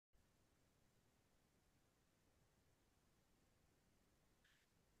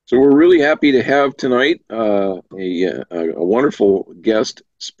So we're really happy to have tonight a wonderful guest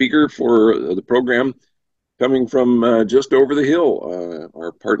speaker for the program coming from just over the hill,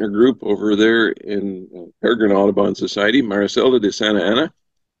 our partner group over there in Peregrine Audubon Society, Marisela de Santa Anna,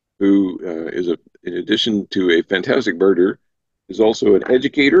 who in addition to a fantastic birder, is also an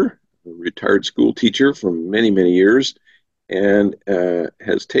educator, a retired school teacher from many, many years, and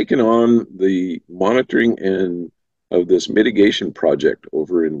has taken on the monitoring and of this mitigation project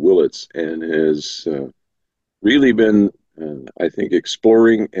over in Willits and has really been, I think,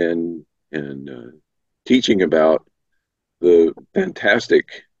 exploring and teaching about the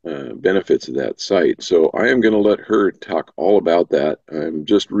fantastic benefits of that site. So I am going to let her talk all about that. I'm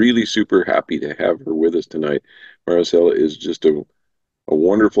just really super happy to have her with us tonight. Maricela is just a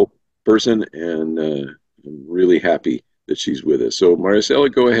wonderful person, and I'm really happy that she's with us. So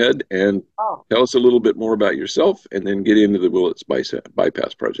Maricela, go ahead and Oh, tell us a little bit more about yourself and then get into the Willits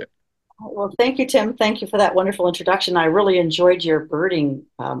Bypass Project. well, thank you, Tim. Thank you for that wonderful introduction. I really enjoyed your birding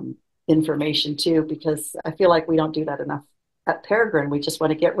information too, because I feel like we don't do that enough at Peregrine. We just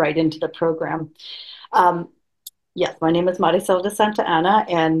want to get right into the program. Um, yes, my name is Marisela de Santa Anna,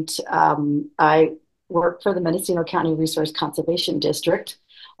 and I work for the Mendocino County Resource Conservation District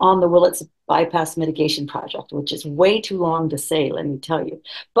on the Willits Bypass Mitigation Project, which is way too long to say, let me tell you.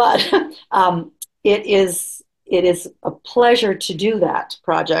 But it is a pleasure to do that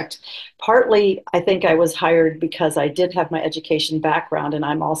project. Partly, I think I was hired because I did have my education background, and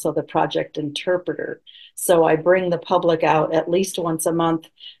I'm also the project interpreter. So I bring the public out at least once a month,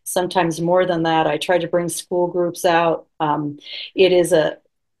 sometimes more than that. I try to bring school groups out. It is an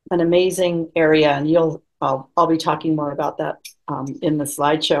amazing area, and I'll be talking more about that in the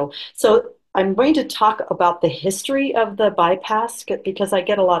slideshow. So I'm going to talk about the history of the bypass because I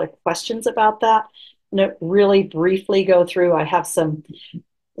get a lot of questions about that. And really briefly go through. I have some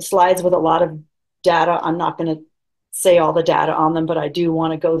slides with a lot of data. I'm not going to say all the data on them, but I do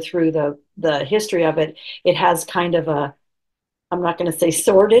want to go through the history of it. It has kind of a, I'm not going to say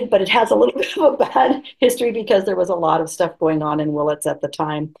sordid, but it has a little bit of a bad history because there was a lot of stuff going on in Willits at the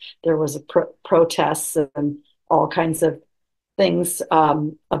time. There was protests and all kinds of things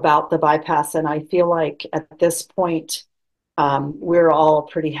about the bypass. And I feel like at this point, we're all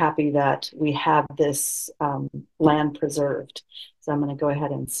pretty happy that we have this land preserved. So I'm going to go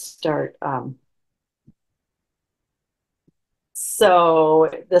ahead and start.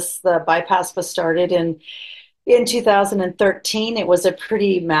 The bypass was started in 2013. It was a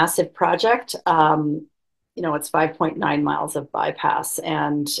pretty massive project. It's 5.9 miles of bypass,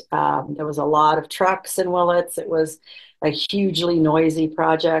 and there was a lot of trucks in Willits. It was a hugely noisy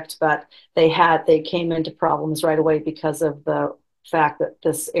project, but they came into problems right away because of the fact that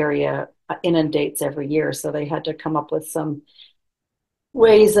this area inundates every year. So they had to come up with some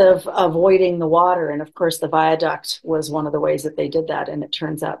ways of avoiding the water. And of course, the viaduct was one of the ways that they did that. And it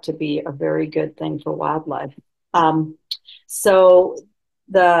turns out to be a very good thing for wildlife. Um, so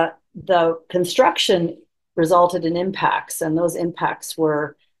the construction resulted in impacts, and those impacts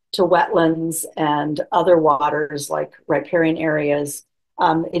were to wetlands and other waters like riparian areas.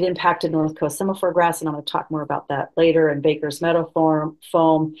 It impacted North Coast semaphore grass, and I'm going to talk more about that later, and Baker's meadow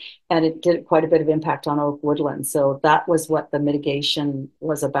foam, and it did quite a bit of impact on oak woodland. So that was what the mitigation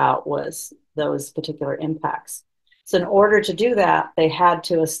was about, was those particular impacts. So in order to do that, they had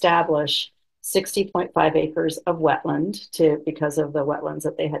to establish 60.5 acres of wetland because of the wetlands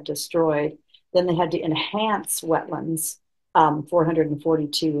that they had destroyed. Then they had to enhance wetlands,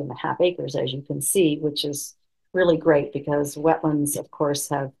 442 and a half acres, as you can see, which is really great because wetlands, of course,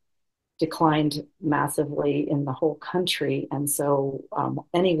 have declined massively in the whole country. And so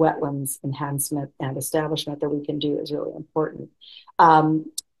any wetlands enhancement and establishment that we can do is really important.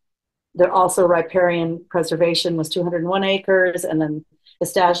 There also riparian preservation was 201 acres, and then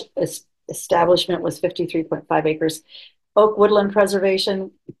establishment was 53.5 acres. Oak woodland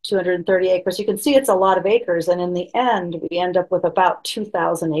preservation, 230 acres. You can see it's a lot of acres. And in the end, we end up with about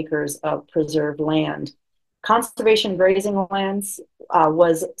 2,000 acres of preserved land. Conservation grazing lands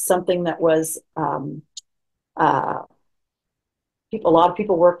was something that was a lot of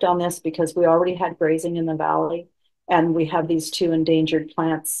people worked on this because we already had grazing in the valley, and we have these two endangered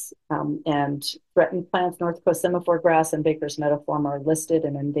plants and threatened plants. North Coast semaphore grass and Baker's meadow foam are listed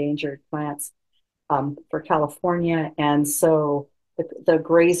and endangered plants for California, and so the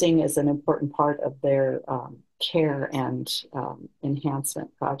grazing is an important part of their care and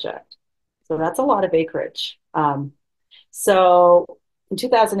enhancement project. So that's a lot of acreage. So in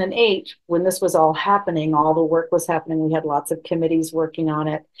 2008, when this was all happening, all the work was happening, we had lots of committees working on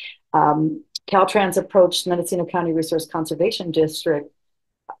it. Caltrans approached Mendocino County Resource Conservation District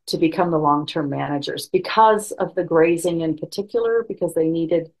to become the long-term managers because of the grazing in particular, because they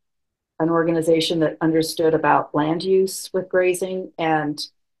needed an organization that understood about land use with grazing. And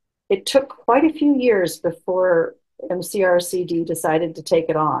it took quite a few years before MCRCD decided to take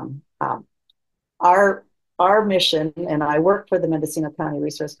it on. Our our mission, and I work for the Mendocino County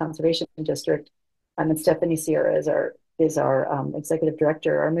Resource Conservation District, and Stephanie Sierra is our executive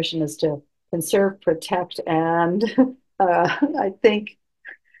director. Our mission is to conserve, protect, and I think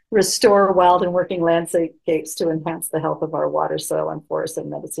restore wild and working landscapes to enhance the health of our water, soil, and forests in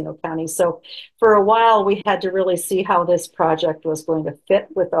Mendocino County. So for a while, we had to really see how this project was going to fit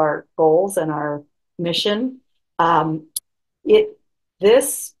with our goals and our mission. Um, it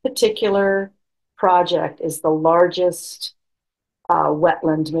This particular project is the largest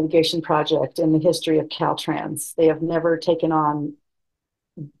wetland mitigation project in the history of Caltrans. They have never taken on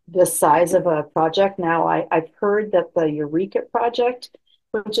this size of a project. Now, I've heard that the Eureka project,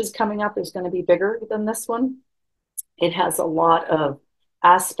 which is coming up, is going to be bigger than this one. It has a lot of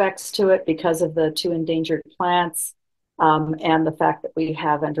aspects to it because of the two endangered plants, and the fact that we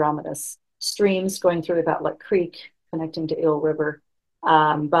have andromenous streams going through Outlet Creek connecting to Eel River.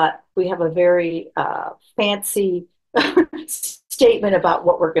 But we have a very fancy statement about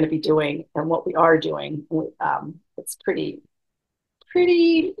what we're going to be doing and what we are doing. It's pretty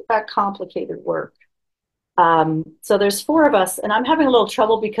complicated work. So there's four of us, and I'm having a little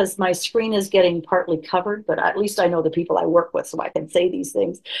trouble because my screen is getting partly covered, but at least I know the people I work with, so I can say these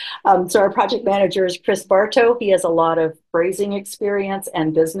things. So our project manager is Chris Bartow. He has a lot of grazing experience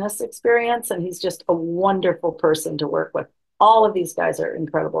and business experience, and he's just a wonderful person to work with. All of these guys are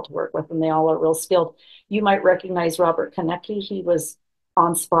incredible to work with, and they all are real skilled. You might recognize Robert Konecki. He was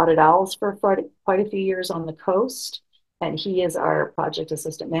on spotted owls for quite a few years on the coast. And he is our project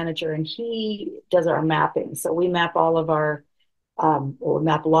assistant manager, and he does our mapping. So we map all of our, we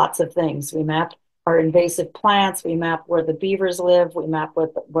map lots of things. We map our invasive plants. We map where the beavers live. We map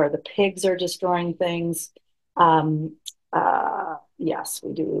where the pigs are destroying things. Yes,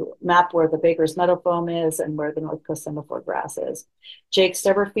 we do map where the Baker's meadow foam is and where the North Coast semaphore grass is. Jake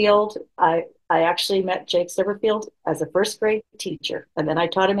Steverfield, I actually met Jake Steverfield as a first grade teacher, and then I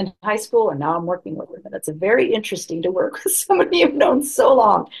taught him in high school, and now I'm working with him. And it's very interesting to work with somebody you've known so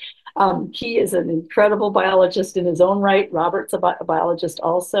long. He is an incredible biologist in his own right. Robert's a biologist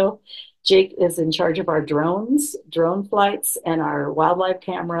also. Jake is in charge of our drone flights, and our wildlife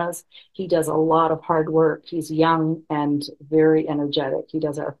cameras. He does a lot of hard work. He's young and very energetic. He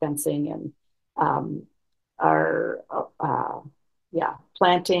does our fencing and our, yeah,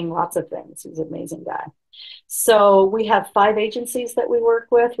 planting, lots of things. He's an amazing guy. So we have 5 agencies that we work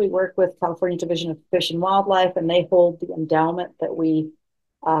with. We work with California Division of Fish and Wildlife, and they hold the endowment that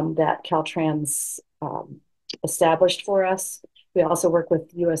Caltrans established for us. We also work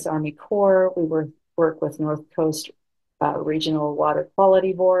with U.S. Army Corps. We work with North Coast Regional Water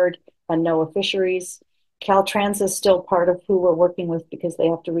Quality Board and NOAA Fisheries. Caltrans is still part of who we're working with because they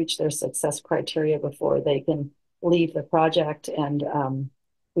have to reach their success criteria before they can leave the project. And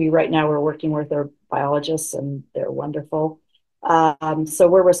right now we're working with their biologists, and they're wonderful. So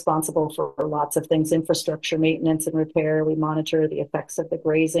we're responsible for lots of things: infrastructure, maintenance, and repair. We monitor the effects of the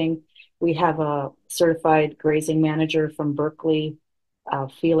grazing. We have a certified grazing manager from Berkeley,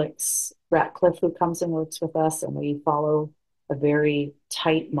 Felix Ratcliffe, who comes and works with us, and we follow a very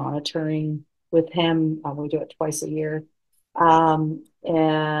tight monitoring with him. We do it twice a year. And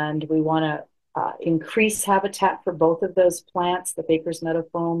we want to increase habitat for both of those plants, the Baker's meadow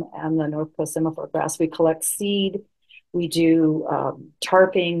foam and the North Coast semaphore grass. We collect seed. We do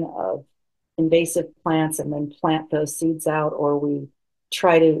tarping of invasive plants and then plant those seeds out, or we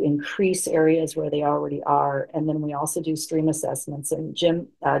try to increase areas where they already are. And then we also do stream assessments. And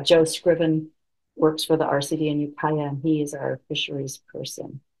Joe Scriven works for the RCD in Ukiah, and he is our fisheries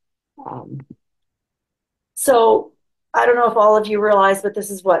person. So I don't know if all of you realize, but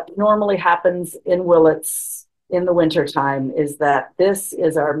this is what normally happens in Willits in the wintertime, is that this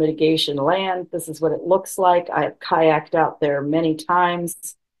is our mitigation land. This is what it looks like. I have kayaked out there many times.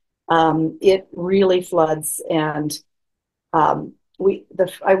 It really floods, and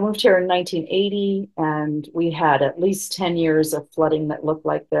I moved here in 1980, and we had at least 10 years of flooding that looked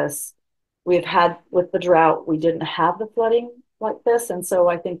like this. We've had, with the drought, we didn't have the flooding like this, and so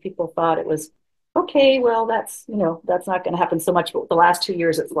I think people thought it was okay. Well, that's not going to happen so much. But the last 2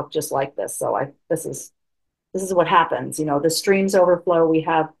 years, it's looked just like this. So this is what happens. The streams overflow. We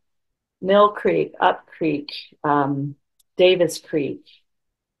have Mill Creek, Up Creek, Davis Creek,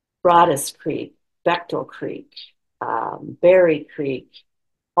 Broadus Creek, Bechtel Creek, Berry Creek.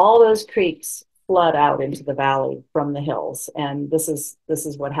 All those creeks flood out into the valley from the hills. And this is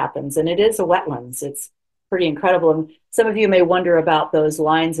what happens. And it is a wetlands. It's pretty incredible. And some of you may wonder about those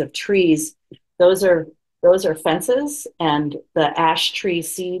lines of trees. Those are those are fences, and the ash tree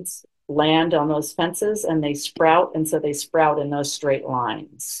seeds land on those fences and they sprout. And so they sprout in those straight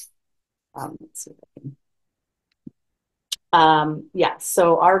lines. Let's see if I can yeah,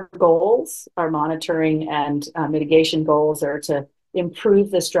 so our goals, our monitoring and mitigation goals are to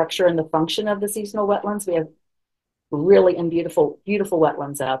improve the structure and the function of the seasonal wetlands. We have really and beautiful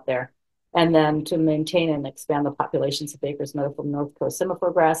wetlands out there. And then to maintain and expand the populations of Baker's meadow North Coast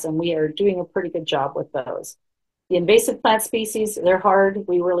semaphore grass. And we are doing a pretty good job with those. The invasive plant species, they're hard.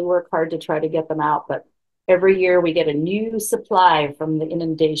 We really work hard to try to get them out, but every year we get a new supply from the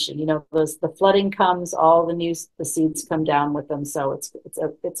inundation. You know, the flooding comes, all the seeds come down with them. So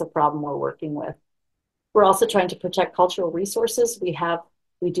it's a problem we're working with. We're also trying to protect cultural resources.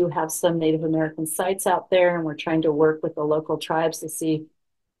 We do have some Native American sites out there, and we're trying to work with the local tribes to see.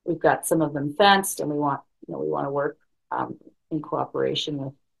 We've got some of them fenced, and we want to work in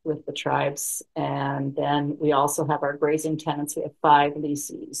cooperation with the tribes. And then we also have our grazing tenants. We have 5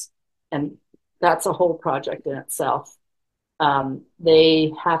 leases, and that's a whole project in itself.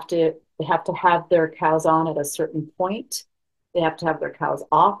 They have to have their cows on at a certain point. They have to have their cows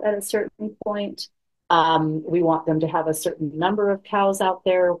off at a certain point. We want them to have a certain number of cows out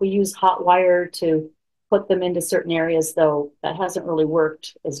there. We use hot wire to put them into certain areas, though that hasn't really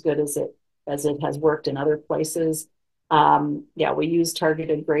worked as good as it has worked in other places. Yeah, we use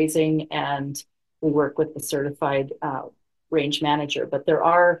targeted grazing, and we work with the certified range manager. But there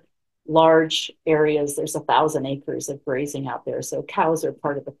are large areas. There's 1,000 acres of grazing out there, so cows are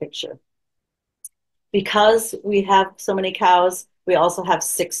part of the picture. Because we have so many cows, we also have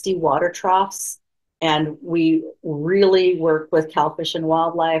 60 water troughs, and we really work with Cal Fish and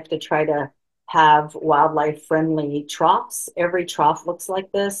Wildlife to try to have wildlife friendly troughs. Every trough looks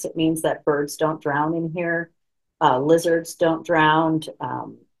like this. It means that birds don't drown in here, lizards don't drown,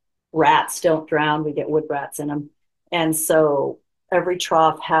 rats don't drown. We get wood rats in them. And so every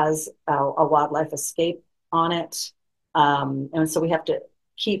trough has a wildlife escape on it. And so we have to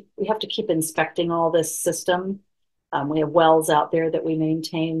keep inspecting all this system. We have wells out there that we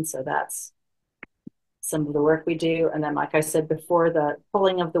maintain. So that's some of the work we do. And then, like I said before, the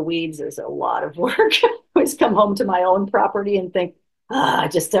pulling of the weeds, there's a lot of work. I always come home to my own property and think, I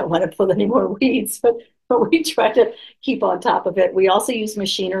just don't want to pull any more weeds, but we try to keep on top of it. We also use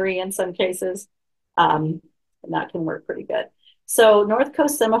machinery in some cases, and that can work pretty good. So North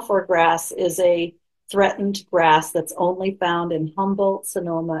Coast semaphore grass is a threatened grass that's only found in Humboldt,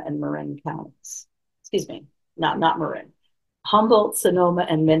 Sonoma, and Marin counties. Excuse me, not Marin. Humboldt, Sonoma,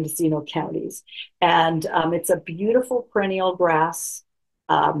 and Mendocino counties. And it's a beautiful perennial grass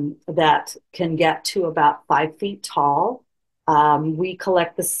that can get to about 5 feet tall. We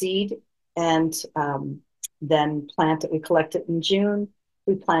collect the seed and then plant it. We collect it in June.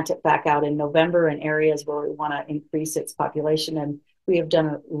 We plant it back out in November in areas where we want to increase its population. And we have done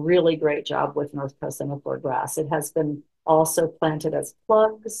a really great job with North Coast semaphore grass. It has been also planted as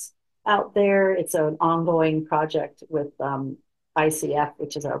plugs out there. It's an ongoing project with ICF,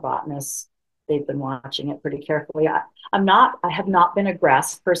 which is our botanist. They've been watching it pretty carefully. I have not been a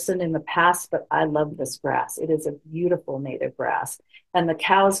grass person in the past, but I love this grass. It is a beautiful native grass. And the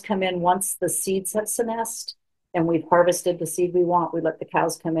cows come in once the seeds have senesced and we've harvested the seed we want. We let the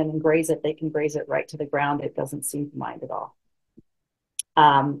cows come in and graze it. They can graze it right to the ground. It doesn't seem to mind at all.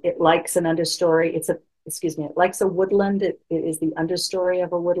 It likes an understory. It likes a woodland. It is the understory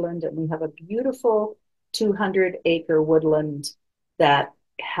of a woodland. And we have a beautiful 200-acre woodland that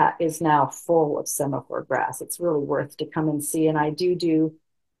is now full of semaphore grass. It's really worth to come and see. And I do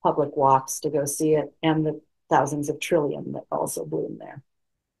public walks to go see it, and the thousands of trillium that also bloom there.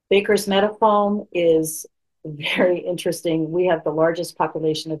 Baker's meadowfoam is very interesting. We have the largest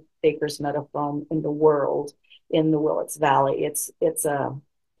population of Baker's meadowfoam in the world in the Willits Valley. It's a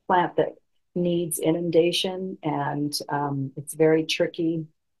plant that needs inundation, and it's very tricky.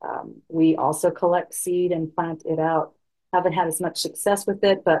 We also collect seed and plant it out. Haven't had as much success with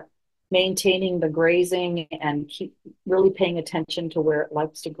it, but maintaining the grazing and keep really paying attention to where it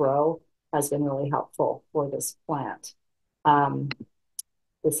likes to grow has been really helpful for this plant.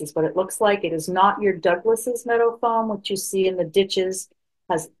 This is what it looks like. It is not your Douglas's meadowfoam, which you see in the ditches.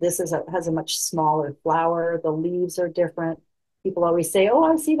 Has a much smaller flower. The leaves are different. People always say, oh,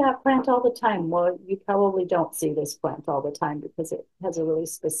 I see that plant all the time. Well, you probably don't see this plant all the time because it has a really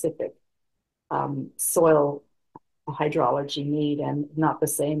specific soil hydrology need and not the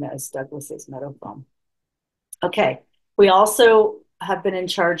same as Douglas's meadowfoam. Okay, we also have been in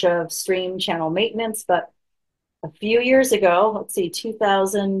charge of stream channel maintenance, but a few years ago, let's see,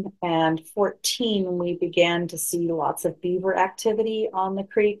 2014, we began to see lots of beaver activity on the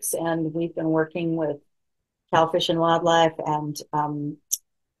creeks, and we've been working with Cal Fish and Wildlife and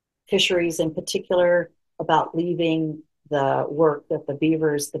fisheries in particular about leaving the work that the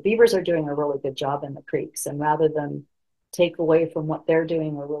beavers are doing a really good job in the creeks, and rather than take away from what they're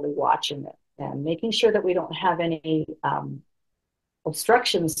doing, we're really watching it and making sure that we don't have any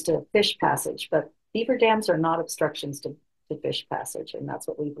obstructions to fish passage. But beaver dams are not obstructions to fish passage, and that's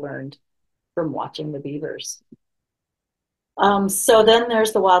what we've learned from watching the beavers. So then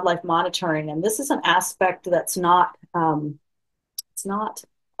there's the wildlife monitoring, and this is an aspect that's not it's not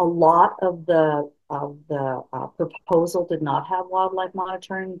a lot of the proposal did not have wildlife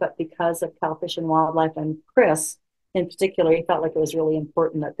monitoring, but because of Cal Fish and Wildlife and Chris in particular, he felt like it was really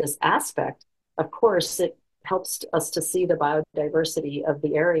important that this aspect, of course, it helps us to see the biodiversity of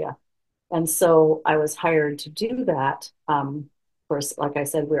the area. And so I was hired to do that. Of course, like I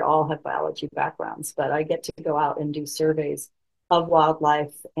said, we all have biology backgrounds, but I get to go out and do surveys of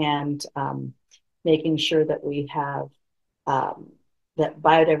wildlife and making sure that we have that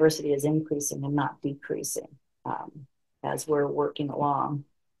biodiversity is increasing and not decreasing as we're working along.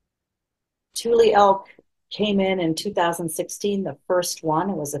 Tule elk came in 2016, the first one.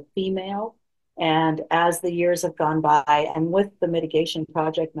 It was a female. And as the years have gone by, and with the mitigation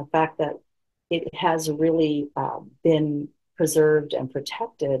project and the fact that it has really been preserved and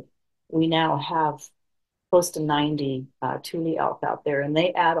protected, we now have close to 90 Tule elk out there, and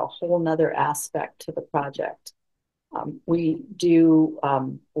they add a whole nother aspect to the project. We do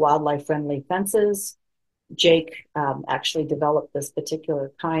wildlife friendly fences. Jake actually developed this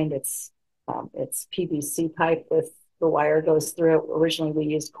particular kind. It's PVC pipe with the wire goes through it. Originally, we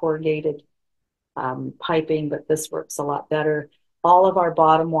used corrugated piping, but this works a lot better. All of our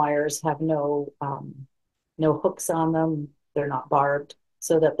bottom wires have no hooks on them. They're not barbed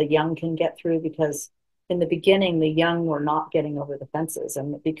so that the young can get through, because in the beginning, the young were not getting over the fences.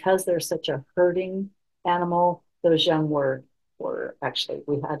 And because they're such a herding animal, those young were actually,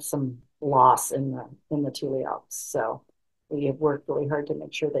 we had some loss in the Tule elks. So we have worked really hard to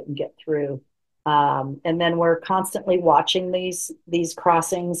make sure they can get through. And then we're constantly watching these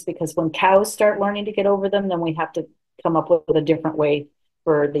crossings, because when cows start learning to get over them, then we have to come up with a different way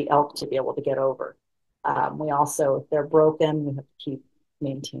for the elk to be able to get over. We also, if they're broken, we have to keep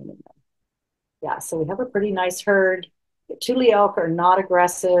maintaining them. Yeah, so we have a pretty nice herd. The Tule elk are not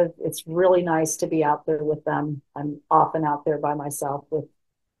aggressive. It's really nice to be out there with them. I'm often out there by myself with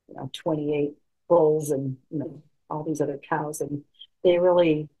 28 bulls and all these other cows, and they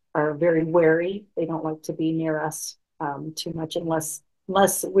really are very wary. They don't like to be near us too much unless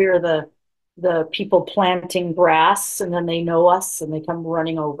we're the people planting grass, and then they know us and they come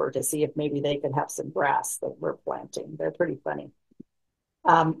running over to see if maybe they could have some grass that we're planting. They're pretty funny.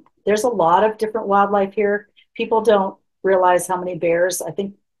 There's a lot of different wildlife here. People don't realize how many bears. I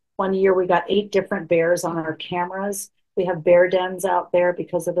think one year we got 8 different bears on our cameras. We have bear dens out there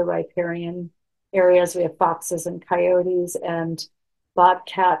because of the riparian areas. We have foxes and coyotes and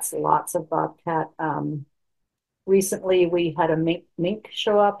bobcats, lots of bobcat. Recently, we had a mink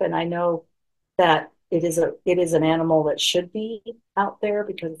show up, and I know that it is an animal that should be out there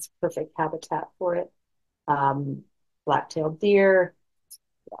because it's perfect habitat for it. Black-tailed deer.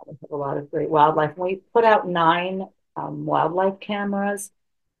 Yeah, we have a lot of great wildlife. We put out 9 wildlife cameras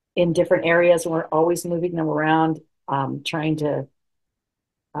in different areas, and we're always moving them around, trying to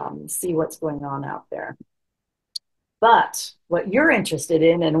see what's going on out there. But what you're interested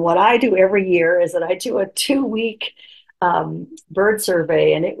in, and what I do every year, is that I do a 2-week bird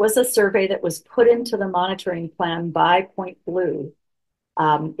survey. And it was a survey that was put into the monitoring plan by Point Blue.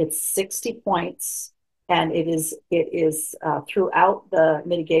 It's 60 points, and it is throughout the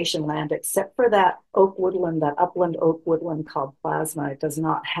mitigation land, except for that oak woodland, that upland oak woodland called Plasma. It does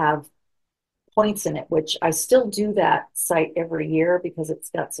not have points in it, which I still do that site every year because it's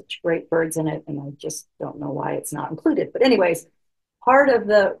got such great birds in it, and I just don't know why it's not included. But anyways, part of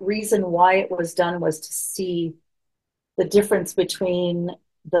the reason why it was done was to see the difference between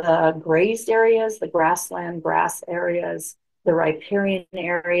the grazed areas, the grassland grass areas, the riparian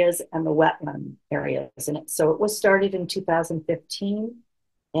areas, and the wetland areas in it. So it was started in 2015,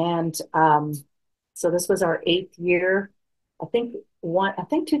 and so this was our 8th year. I think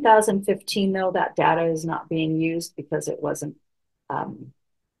 2015, though, that data is not being used because it wasn't,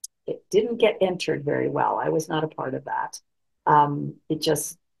 it didn't get entered very well. I was not a part of that.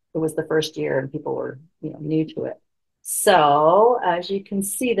 It was the first year and people were, new to it. So as you can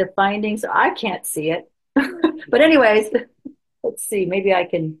see, the findings, I can't see it. But anyways, Let's see, maybe I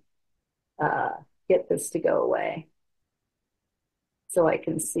can uh, get this to go away so I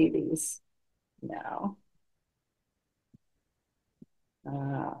can see these now.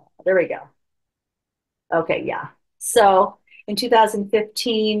 Uh, there we go. Okay, yeah. So in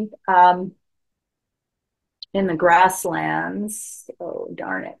 2015, in the grasslands, oh,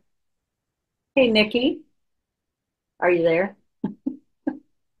 darn it. Hey, Nikki, are you there?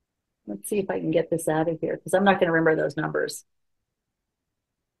 Let's see if I can get this out of here because I'm not going to remember those numbers.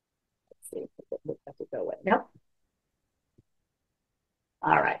 Let's see if it have to go away. Nope.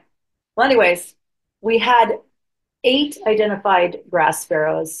 All right. Well, anyways, we had 8 identified grass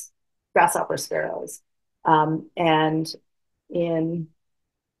sparrows, grasshopper sparrows. And in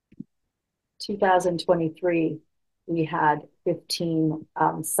 2023, we had 15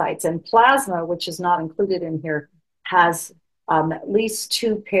 sites. And plasma, which is not included in here, has at least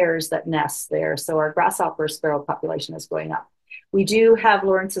 2 pairs that nest there. So our grasshopper sparrow population is going up. We do have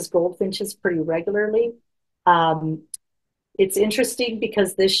Lawrence's goldfinches pretty regularly. Um, it's interesting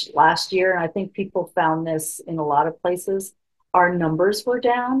because this last year, and I think people found this in a lot of places, our numbers were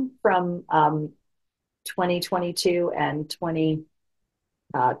down from 2022 and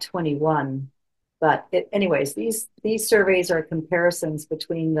 2021. But anyways, these surveys are comparisons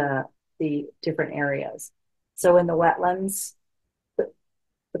between the different areas. So in the wetlands,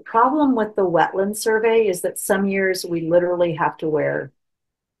 the problem with the wetland survey is that some years we literally have to wear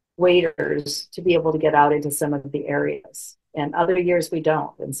waders to be able to get out into some of the areas. And other years we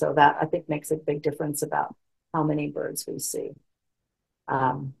don't. And so that I think makes a big difference about how many birds we see.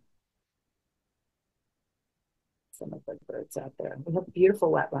 Some of the birds out there. We have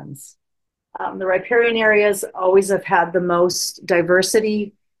beautiful wetlands. The riparian areas always have had the most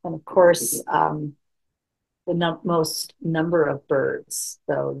diversity and, of course, the most number of birds.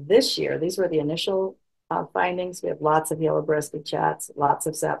 So this year, these were the initial findings. We have lots of yellow-breasted chats, lots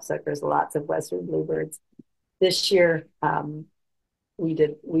of sapsuckers, lots of western bluebirds. This year,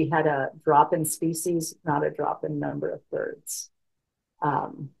 we had a drop in species, not a drop in number of birds.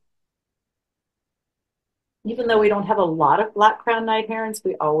 Even though we don't have a lot of black-crowned night herons,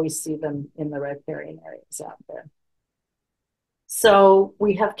 we always see them in the riparian areas out there. So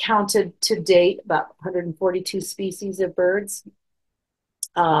we have counted to date about 142 species of birds.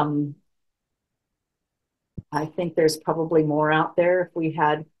 I think there's probably more out there. If we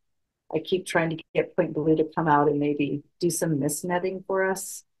had, I keep trying to get Point Blue to come out and maybe do some mist netting for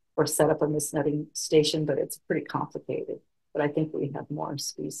us or set up a mist netting station, but it's pretty complicated. But I think we have more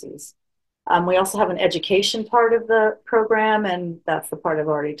species. We also have an education part of the program, and that's the part I've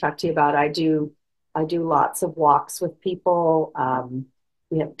already talked to you about. I do lots of walks with people.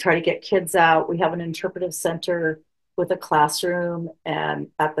 We have try to get kids out. We have an interpretive center with a classroom and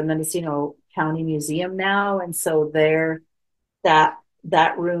at the Mendocino County Museum now, and so there that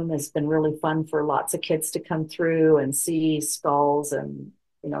room has been really fun for lots of kids to come through and see skulls and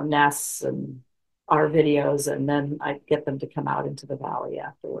nests and our videos, and then I get them to come out into the valley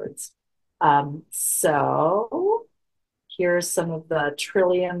afterwards. So here's some of the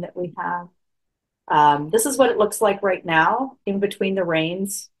trillium that we have. This is what it looks like right now in between the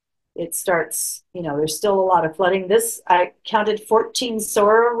rains. It starts, there's still a lot of flooding. I counted 14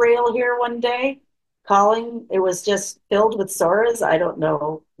 Sora rail here one day calling. It was just filled with Soras. I don't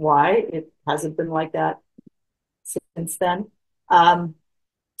know why. It hasn't been like that since then.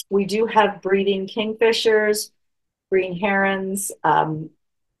 We do have breeding kingfishers, green herons.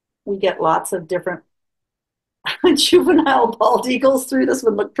 We get lots of different juvenile bald eagles through. This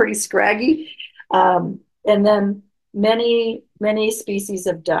would look pretty scraggy. And then many, many species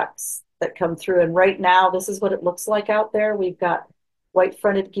of ducks that come through. And right now, this is what it looks like out there. We've got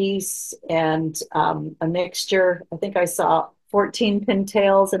white-fronted geese and a mixture. I think I saw 14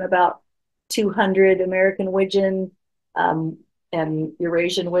 pintails and about 200 American widgeon and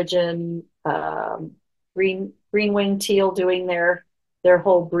Eurasian widgeon, green-winged teal doing their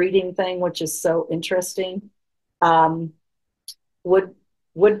whole breeding thing, which is so interesting. Wood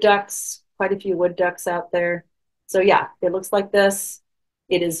ducks, quite a few wood ducks out there. So yeah, it looks like this.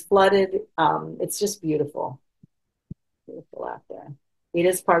 It is flooded. It's just beautiful. Beautiful out there. It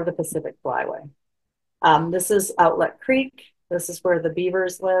is part of the Pacific Flyway. This is Outlet Creek. This is where the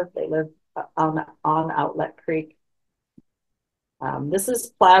beavers live. They live on Outlet Creek. This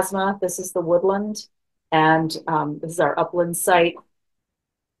is Plasma. This is the woodland. And this is our upland site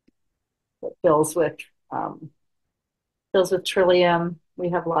that fills with trillium.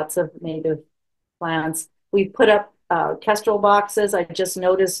 We have lots of native plants. We put up kestrel boxes. I just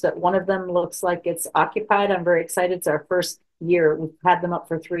noticed that one of them looks like it's occupied. I'm very excited. It's our first year. We've had them up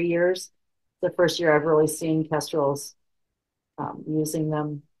for 3 years. The first year I've really seen kestrels using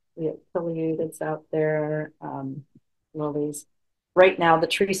them. We have pileateds out there, lilies. Right now, the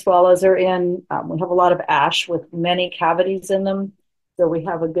tree swallows are in. We have a lot of ash with many cavities in them. So we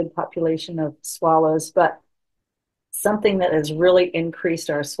have a good population of swallows. But something that has really increased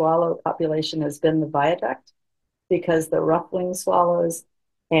our swallow population has been the viaduct because the rough-winged swallows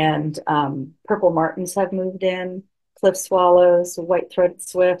and purple martins have moved in, cliff swallows, white-throated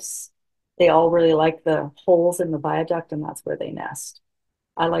swifts. They all really like the holes in the viaduct, and that's where they nest.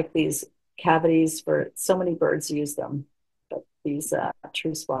 I like these cavities for so many birds use them. But these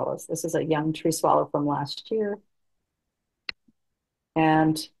tree swallows. This is a young tree swallow from last year.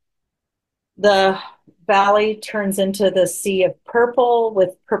 And the valley turns into the sea of purple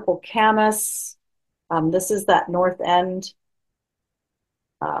with purple camas. This is that north end.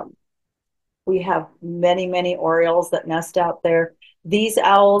 Um, we have many, many orioles that nest out there. These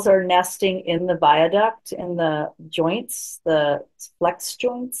owls are nesting in the viaduct, in the joints, the flex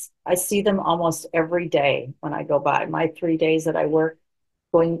joints. I see them almost every day when I go by. My 3 days that I work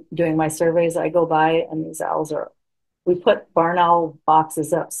doing my surveys, I go by and these owls are, we put barn owl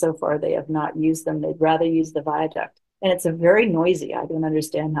boxes up. So far, they have not used them. They'd rather use the viaduct. And it's a very noisy. I don't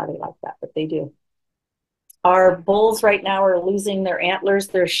understand how they like that, but they do. Our bulls right now are losing their antlers.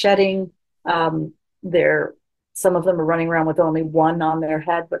 They're shedding. They're some of them are running around with only one on their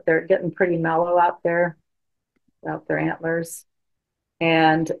head, but they're getting pretty mellow out there, without their antlers.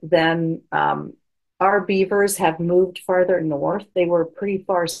 And then our beavers have moved farther north. They were pretty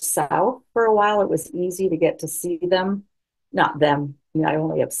far south for a while. It was easy to get to see them. Not them. I mean, I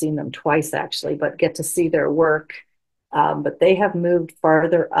only have seen them twice actually, but get to see their work. But they have moved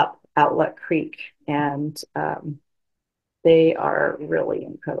farther up Outlet Creek, and they are really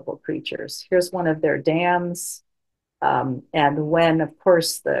incredible creatures. Here's one of their dams. And when, of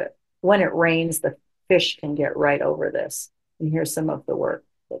course, when it rains, the fish can get right over this. And here's some of the work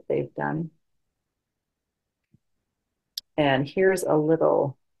that they've done. And here's a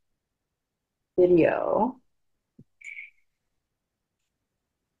little video.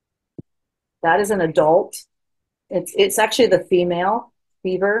 That is an adult. It's actually the female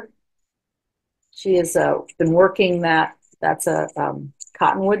beaver. She has been working that. That's a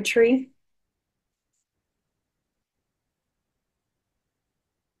cottonwood tree.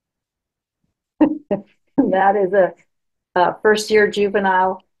 That is a first-year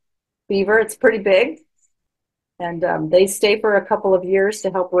juvenile beaver. It's pretty big. And they stay for a couple of years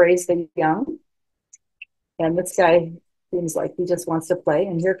to help raise the young. And this guy seems like he just wants to play.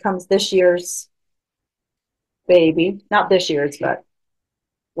 And here comes this year's baby. Not this year's, but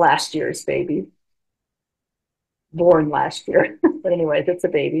last year's baby. Born last year. But anyways, it's a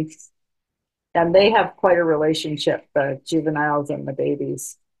baby. And they have quite a relationship, the juveniles and the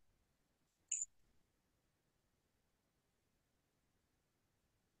babies.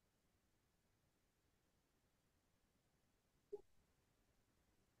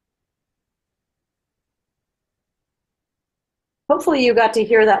 Hopefully you got to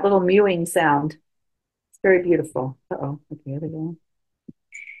hear that little mewing sound. It's very beautiful. Uh-oh, okay, here we go.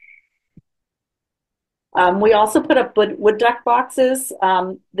 We also put up wood duck boxes.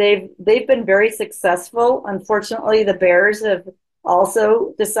 They've been very successful. Unfortunately, the bears have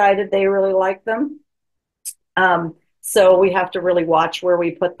also decided they really like them. So we have to really watch where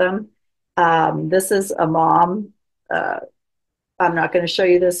we put them. This is a mom. I'm not going to show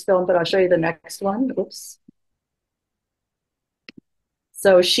you this film, but I'll show you the next one. Oops.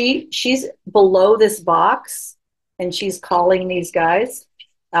 So she's below this box and she's calling these guys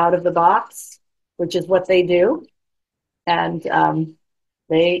out of the box, which is what they do. And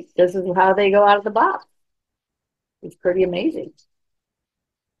this is how they go out of the box. It's pretty amazing.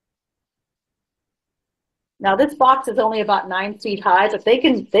 Now this box is only about 9 feet high, but they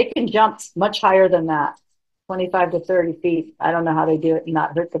can jump much higher than that, 25 to 30 feet. I don't know how they do it and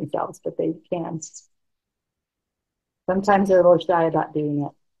not hurt themselves, but they can. Sometimes they're a little shy about doing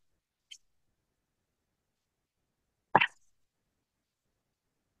it.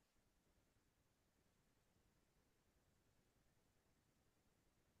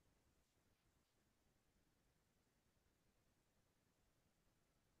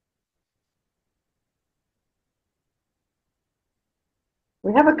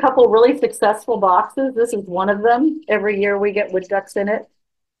 We have a couple really successful boxes. This is one of them. Every year we get wood ducks in it.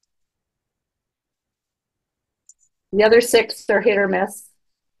 The other 6 are hit or miss.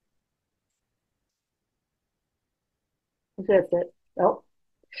 That's it. Oh.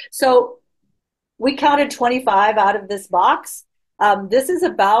 So we counted 25 out of this box. This is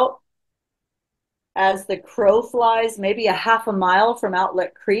about, as the crow flies, maybe a half a mile from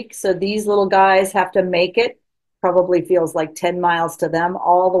Outlet Creek. So these little guys have to make it probably feels like 10 miles to them,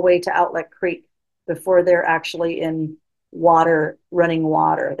 all the way to Outlet Creek before they're actually in water, running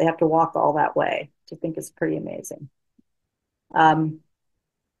water. They have to walk all that way, which I think is pretty amazing.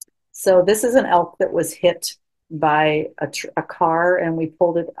 So this is an elk that was hit by a car, and we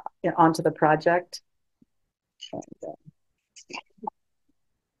pulled it onto the project.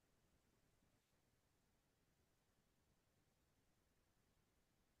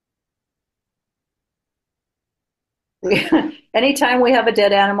 And, anytime we have a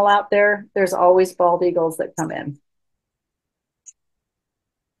dead animal out there, there's always bald eagles that come in.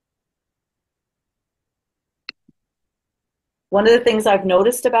 One of the things I've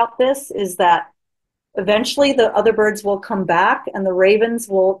noticed about this is that eventually the other birds will come back and the ravens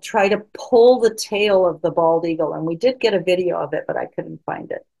will try to pull the tail of the bald eagle. And we did get a video of it, but I couldn't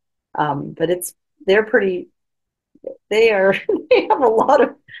find it. But they're pretty, they have a lot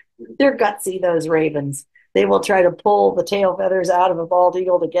of, they're gutsy, those ravens. They will try to pull the tail feathers out of a bald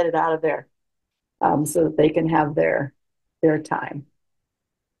eagle to get it out of there, so that they can have their time.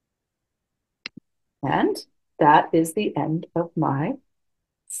 And that is the end of my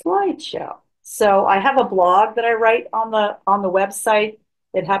slideshow. So I have a blog that I write on the website.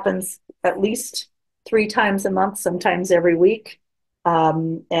 It happens at least 3 times a month, sometimes every week.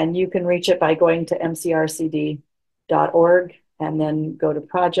 And you can reach it by going to mcrcd.org and then go to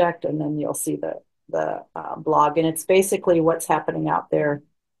project, and then you'll see the blog. And it's basically what's happening out there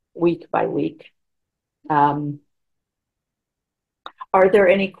week by week. Are there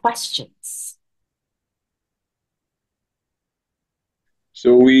any questions?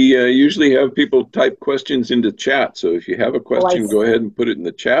 So we usually have people type questions into chat. So if you have a question, go ahead and put it in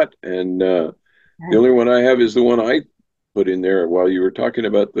the chat. And the only one I have is the one I put in there while you were talking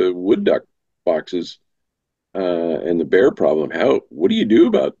about the wood duck boxes and the bear problem. What do you do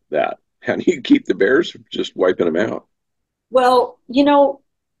about that? How do you keep the bears from just wiping them out? Well,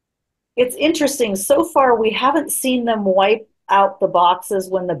 it's interesting. So far, we haven't seen them wipe out the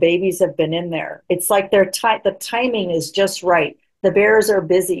boxes when the babies have been in there. It's like the timing is just right. The bears are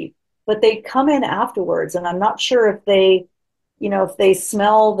busy, but they come in afterwards, and I'm not sure if they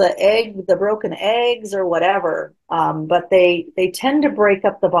smell the broken eggs or whatever. But they tend to break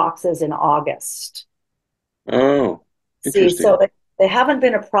up the boxes in August. Oh, interesting. See, so they haven't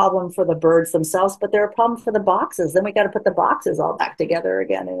been a problem for the birds themselves, but they're a problem for the boxes. Then we got to put the boxes all back together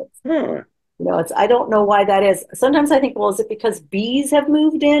again. And I don't know why that is. Sometimes I think, well, is it because bees have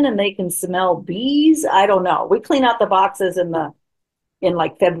moved in and they can smell bees? I don't know. We clean out the boxes in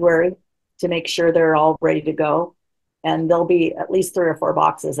like February to make sure they're all ready to go. And there'll be at least 3 or 4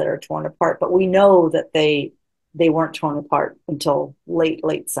 boxes that are torn apart, but we know that they weren't torn apart until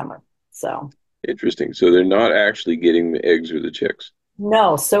late summer. So interesting. So they're not actually getting the eggs or the chicks.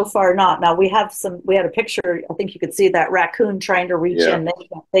 No, so far not. Now we had a picture, I think you could see that raccoon trying to reach in.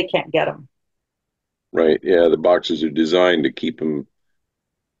 They can't get them. Right. Yeah. The boxes are designed to keep them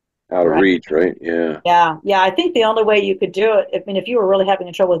out of reach, right? Yeah. Yeah. I think the only way you could do it, if you were really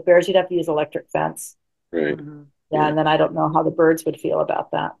having trouble with bears, you'd have to use electric fence. Right. Mm-hmm. Yeah. And then I don't know how the birds would feel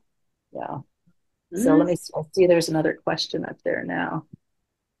about that. Yeah. Mm-hmm. So let me see. There's another question up there now.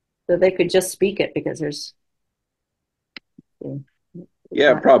 So they could just speak it because there's.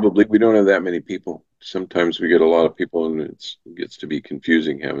 Yeah, probably. We don't have that many people. Sometimes we get a lot of people, and it gets to be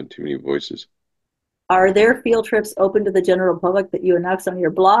confusing having too many voices. Are there field trips open to the general public that you announce on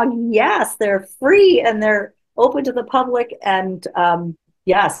your blog? Yes, they're free and they're open to the public. And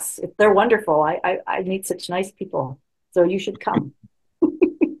yes, they're wonderful. I meet such nice people. So you should come.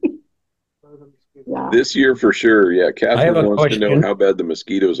 Yeah. This year for sure. Yeah, Catherine wants to know how bad the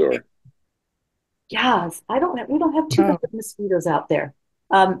mosquitoes are. Yes, we don't have too bad mosquitoes out there.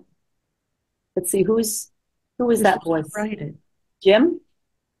 Let's see, who is that voice? Jim?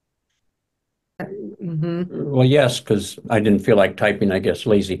 Mm-hmm. Well, yes, because I didn't feel like typing, I guess,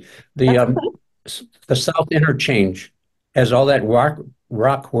 lazy. The South Interchange, has all that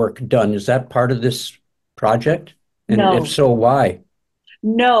rock work done? Is that part of this project? And no. If so, why?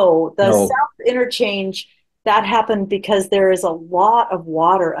 No, South Interchange, that happened because there is a lot of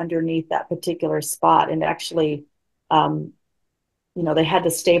water underneath that particular spot. And actually, they had to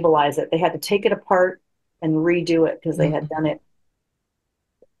stabilize it. They had to take it apart and redo it because they had done it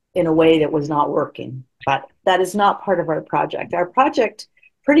in a way that was not working. But that is not part of our project. Our project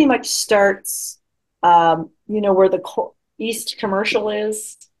pretty much starts, where the East Commercial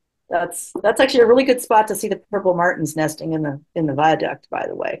is. That's actually a really good spot to see the purple martins nesting in the viaduct, by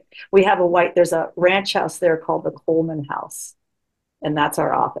the way. We have there's a ranch house there called the Coleman House, and that's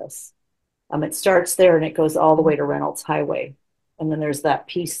our office. It starts there and it goes all the way to Reynolds Highway. And then there's that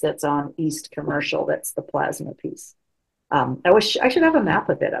piece that's on East Commercial. That's the plasma piece. I wish I should have a map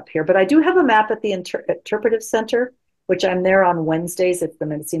of it up here, but I do have a map at the Interpretive Center, which I'm there on Wednesdays at the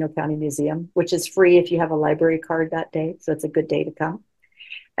Mendocino County Museum, which is free if you have a library card that day. So it's a good day to come.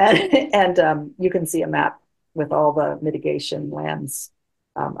 And you can see a map with all the mitigation lands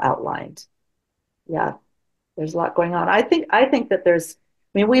outlined. Yeah, there's a lot going on. I think that there's,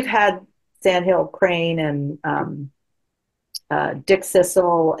 I mean, we've had sandhill crane and Dick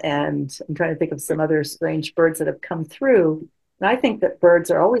Sissel, and I'm trying to think of some other strange birds that have come through. And I think that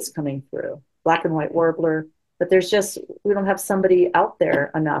birds are always coming through, black and white warbler, but there's just, we don't have somebody out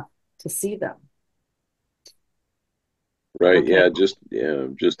there enough to see them. Right. Okay.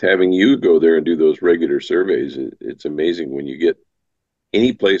 Just having you go there and do those regular surveys, it's amazing when you get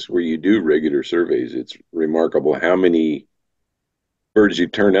any place where you do regular surveys. It's remarkable how many birds you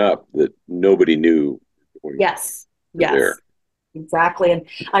turn up that nobody knew Yes, were yes, there. exactly. And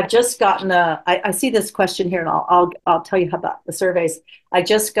I've just gotten I see this question here, and I'll tell you about the surveys. I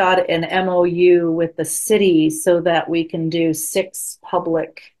just got an MOU with the city so that we can do 6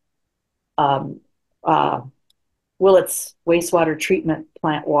 public um, uh, Willits wastewater treatment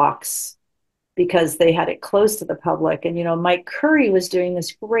plant walks because they had it closed to the public. And, Mike Curry was doing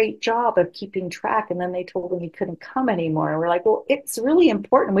this great job of keeping track. And then they told him he couldn't come anymore. And we're like, well, it's really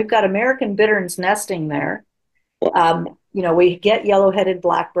important. We've got American bitterns nesting there. We get yellow-headed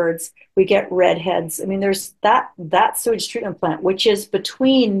blackbirds, we get redheads. I mean, there's that sewage treatment plant, which is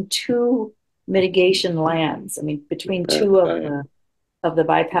between 2 mitigation lands. I mean, between 2 of the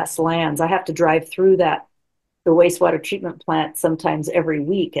bypass lands. I have to drive through the wastewater treatment plant sometimes every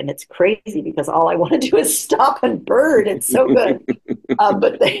week, and it's crazy because all I want to do is stop and bird. It's so good.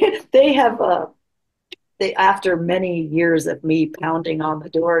 But they have after many years of me pounding on the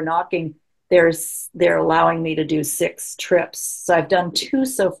door, knocking, they're allowing me to do 6 trips. So I've done 2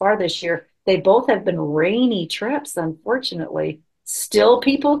 so far this year. They both have been rainy trips, unfortunately. Still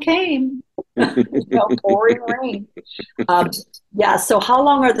people came. Pouring rain. Yeah, so how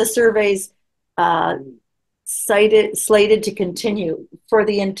long are the surveys slated to continue? For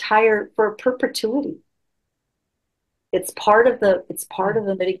perpetuity. It's part of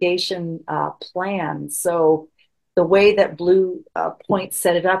the mitigation plan. So the way that Blue Point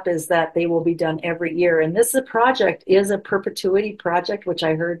set it up is that they will be done every year. And this project is a perpetuity project, which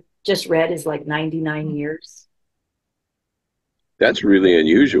I just read is like 99 years. That's really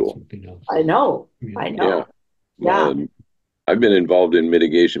unusual. I know. Yeah. I've been involved in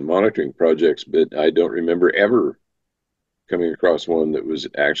mitigation monitoring projects, but I don't remember ever coming across one that was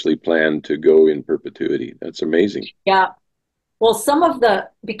actually planned to go in perpetuity. That's amazing. Yeah. Well,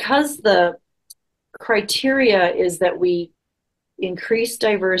 because the criteria is that we increase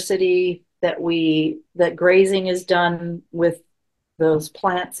diversity, that grazing is done with those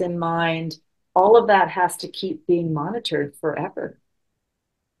plants in mind, all of that has to keep being monitored forever.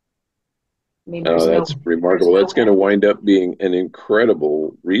 I mean, that's remarkable. That's going to wind up being an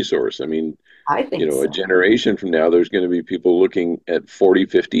incredible resource. I mean, I think so. A generation from now, there's going to be people looking at 40,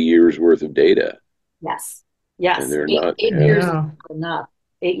 50 years worth of data. Yes. And they're not. 8 years is not enough.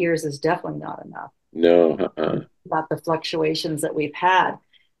 8 years is definitely not enough. No. About the fluctuations that we've had.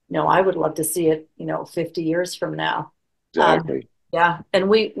 I would love to see it, 50 years from now. Exactly. Yeah. And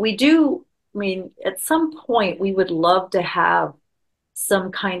we do, I mean, at some point, we would love to have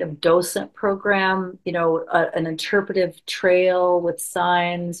some kind of docent program, an interpretive trail with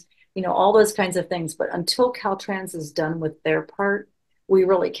signs, all those kinds of things. But until Caltrans is done with their part, we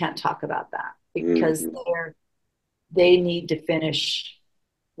really can't talk about that because they need to finish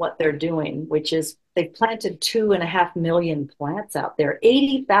what they're doing, which is they've planted 2.5 million plants out there,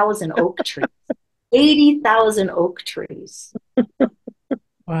 80,000 oak trees, 80,000 oak trees.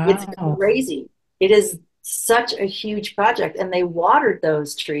 Wow. It's crazy. It is such a huge project. And they watered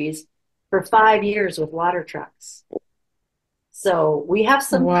those trees for 5 years with water trucks. So we have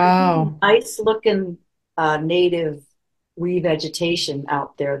some nice looking native revegetation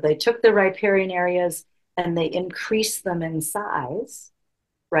out there. They took the riparian areas and they increased them in size,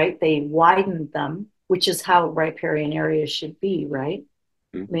 right? They widened them, which is how riparian areas should be, right?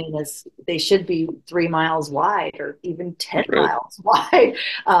 I mean, they should be 3 miles wide or even 10 miles wide.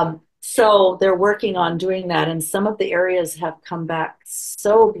 So they're working on doing that. And some of the areas have come back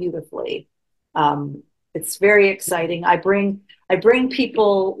so beautifully. It's very exciting. I bring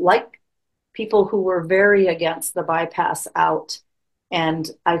people who were very against the bypass out. And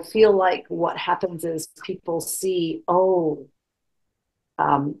I feel like what happens is people see,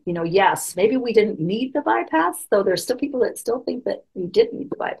 yes, maybe we didn't need the bypass, though there's still people that still think that we did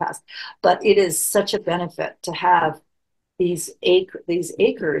need the bypass. But it is such a benefit to have, these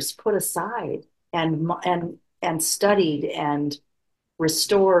acres put aside and studied and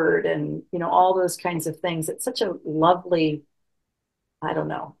restored and all those kinds of things. It's such a lovely, I don't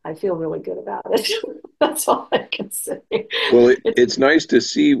know. I feel really good about it. That's all I can say. Well, It's it's nice to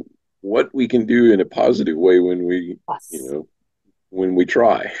see what we can do in a positive way when you us. know, when we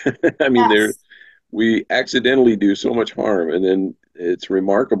try. I mean, Yes. we accidentally do so much harm, and then it's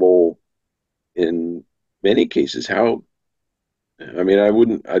remarkable in many cases how, I mean,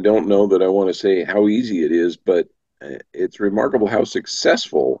 I don't know that I want to say how easy it is, but it's remarkable how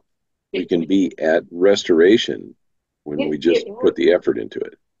successful we It, can be at restoration when we it just put works. the effort into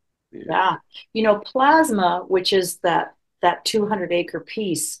it. Yeah. Yeah. Plasma, which is that 200-acre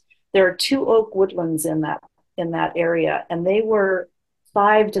piece, there are two oak woodlands in that area, and they were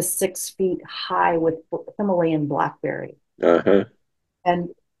 5 to 6 feet high with Himalayan blackberry. Uh-huh. And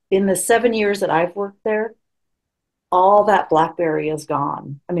in the 7 years that I've worked there, all that blackberry is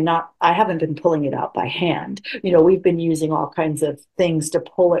gone. I mean, not, I haven't been pulling it out by hand. We've been using all kinds of things to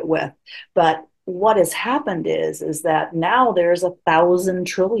pull it with. But what has happened is that now there's 1,000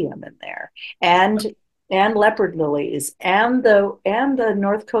 trillium in there, and leopard lilies, and the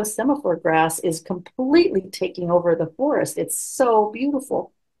North Coast semaphore grass is completely taking over the forest. It's so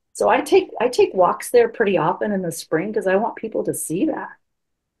beautiful. So I take walks there pretty often in the spring because I want people to see that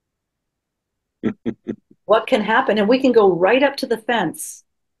what can happen. And we can go right up to the fence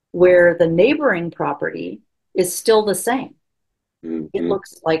where the neighboring property is still the same. It Hmm.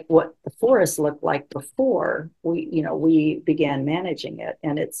 looks like what the forest looked like before we began managing it.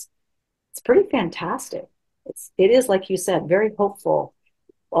 And it's pretty fantastic. It is, like you said, very hopeful.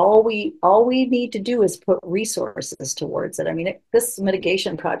 All we need to do is put resources towards it. I mean, this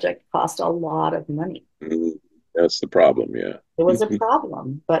mitigation project cost a lot of money. Hmm. That's the problem, yeah. It was a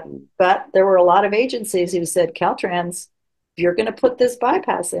problem, but there were a lot of agencies who said, Caltrans, if you're going to put this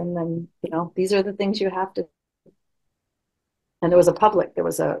bypass in, then these are the things you have to. And there was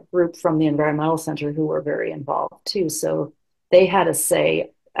a group from the environmental center who were very involved too. So they had a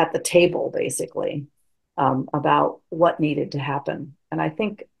say at the table, basically, about what needed to happen. And I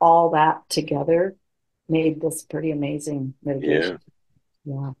think all that together made this pretty amazing Yeah. mitigation.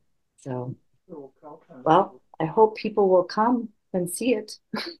 Yeah. So, well, I hope people will come and see it.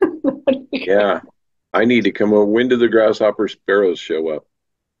 Yeah. I need to come over. When do the grasshopper sparrows show up?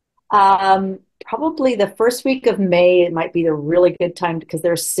 Probably the first week of May, it might be a really good time because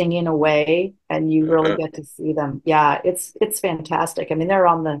they're singing away and you really Uh-huh. get to see them. Yeah, it's fantastic. I mean, they're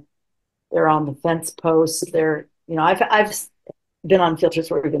on the fence posts. I've been on field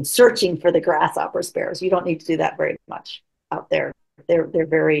trips where we've been searching for the grasshopper sparrows. You don't need to do that very much out there. They're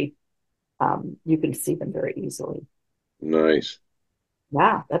very you can see them very easily. Nice.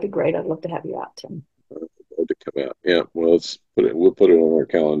 Yeah, that'd be great. I'd love to have you out, Tim. Love to come out. Yeah. Well, we'll put it on our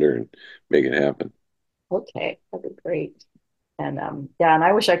calendar and make it happen. Okay, that'd be great. And yeah, and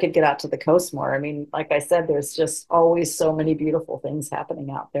I wish I could get out to the coast more. I mean, like I said, there's just always so many beautiful things happening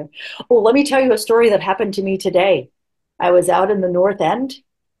out there. Oh, let me tell you a story that happened to me today. I was out in the north end,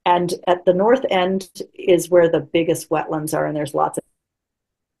 and at the north end is where the biggest wetlands are, and there's lots of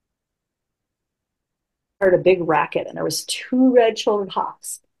heard a big racket, and there was two red-shouldered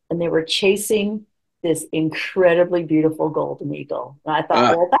hawks, and they were chasing this incredibly beautiful golden eagle. And I thought,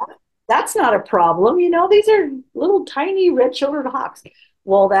 Ah, well, that's not a problem. These are little tiny red-shouldered hawks.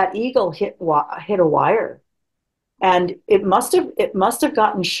 Well, that eagle hit a wire, and it must have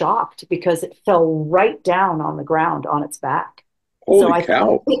gotten shocked because it fell right down on the ground on its back. So holy I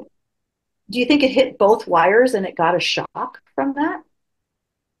thought, cow. do you think it hit both wires and it got a shock from that?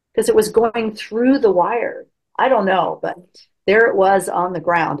 Because it was going through the wire. I don't know, but there it was on the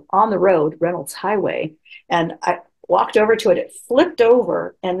ground, on the road, Reynolds Highway. And I walked over to it. It flipped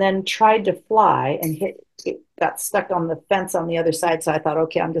over and then tried to fly and it got stuck on the fence on the other side. So I thought,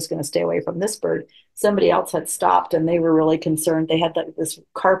 okay, I'm just going to stay away from this bird. Somebody else had stopped and they were really concerned. They had this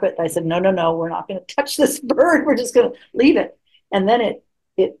carpet. I said, no, no, no, we're not going to touch this bird. We're just going to leave it. And then it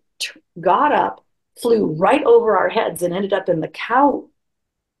got up, flew right over our heads and ended up in the cow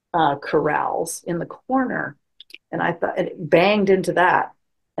corrals in the corner, and I thought it banged into that.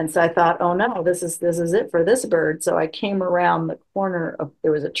 And so I thought, oh no, this is it for this bird. So I came around the corner of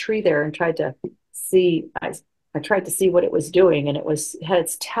there was a tree there and tried to see. I tried to see what it was doing, and had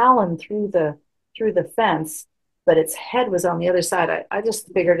its talon through the fence, but its head was on the other side. I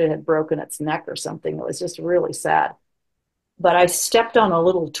just figured it had broken its neck or something. It was just really sad. But I stepped on a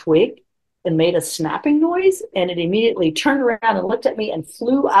little twig and made a snapping noise, and it immediately turned around and looked at me and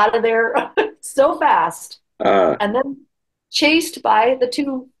flew out of there so fast, Ah, and then chased by the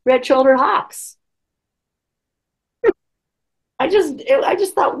two red-shouldered hawks. I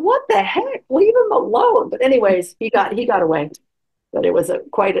just thought, what the heck? Leave him alone. But anyways, he got away. But it was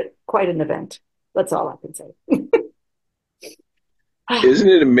quite an event. That's all I can say. Isn't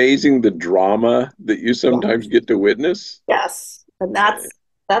it amazing the drama that you Yeah. sometimes get to witness? Yes. And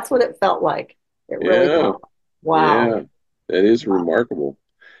that's what it felt like. It really Yeah, felt. Wow. yeah, that is remarkable.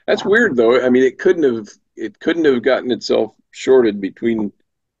 That's Yeah. weird though. I mean, it couldn't have gotten itself shorted between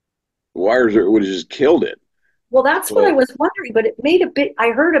wires, or it would have just killed it. Well, that's what I But was wondering, but it made a bit,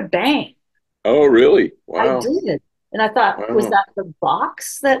 I heard a bang. oh, really? I Wow, did. And I thought, was wow. that the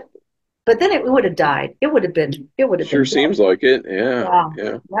box that, but then it would have died. It would have Sure been dead. seems like it. Yeah, Yeah.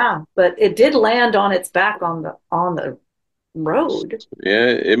 yeah, Yeah. But it did land on its back on the road. yeah.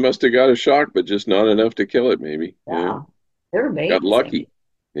 It must have got a shock, but just not enough to kill it. Maybe. Yeah, Yeah. They're got amazing. lucky.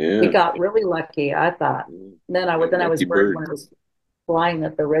 It Yeah, got really lucky, I thought. that Then I was lucky worried bird. when it was flying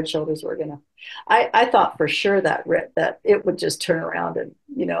that the red shoulders were gonna. I thought for sure that it would just turn around and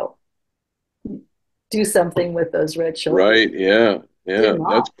do something with those red shoulders. Right. Yeah, Did yeah. That's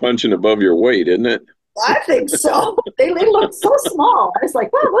not. punching above your weight, isn't it? I think so. They looked so small. I was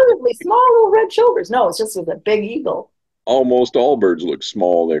like, wow, look at these small little red shoulders. No, it's just with a big eagle. Almost all birds look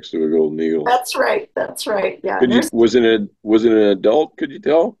small next to a golden eagle. That's right. That's right. Yeah. And Could you, there's was it an adult? Could you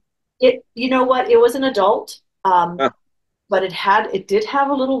tell? it. You know what? It was an adult, Huh, but it did have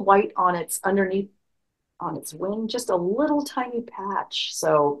a little white on its underneath on its wing, just a little tiny patch.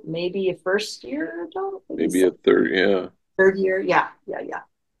 So maybe a first year adult, maybe maybe a third. Yeah. third year. Yeah, yeah, yeah.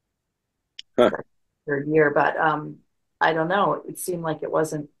 Huh. Third year. But I don't know. It seemed like it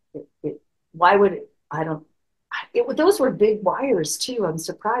wasn't why would it, I don't those were big wires too. I'm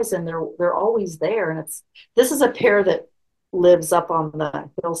surprised, and they're always there. And this is a pair that lives up on the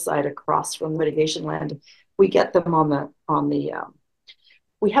hillside across from mitigation land. We get them on the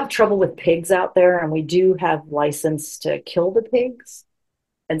we have trouble with pigs out there, and we do have license to kill the pigs.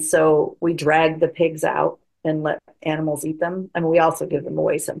 And so we drag the pigs out and let animals eat them. I mean, we also give them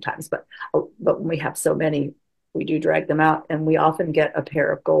away sometimes, but when we have so many, we do drag them out, and we often get a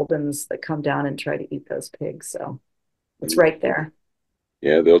pair of Goldens that come down and try to eat those pigs. So it's right there.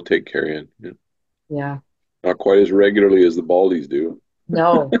 Yeah, they'll take care of you. Yeah. Yeah. Not quite as regularly as the baldies do.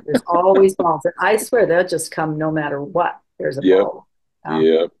 No, there's always balls. And I swear they'll just come no matter what. There's a Yep, ball. Yeah.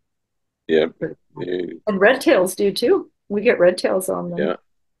 yep, yep. Yeah, And red tails do too. We get red tails on them. yeah,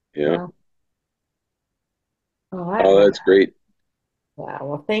 yeah. Yeah. All right. Oh, Well, that's great. yeah.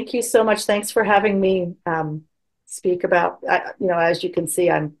 Well, thank you so much. Thanks for having me speak about, as you can see,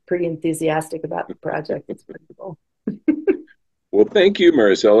 I'm pretty enthusiastic about the project. It's pretty cool. Well, thank you,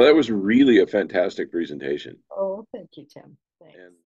 Maricela. That was really a fantastic presentation. Oh, thank you, Tim. Thanks. And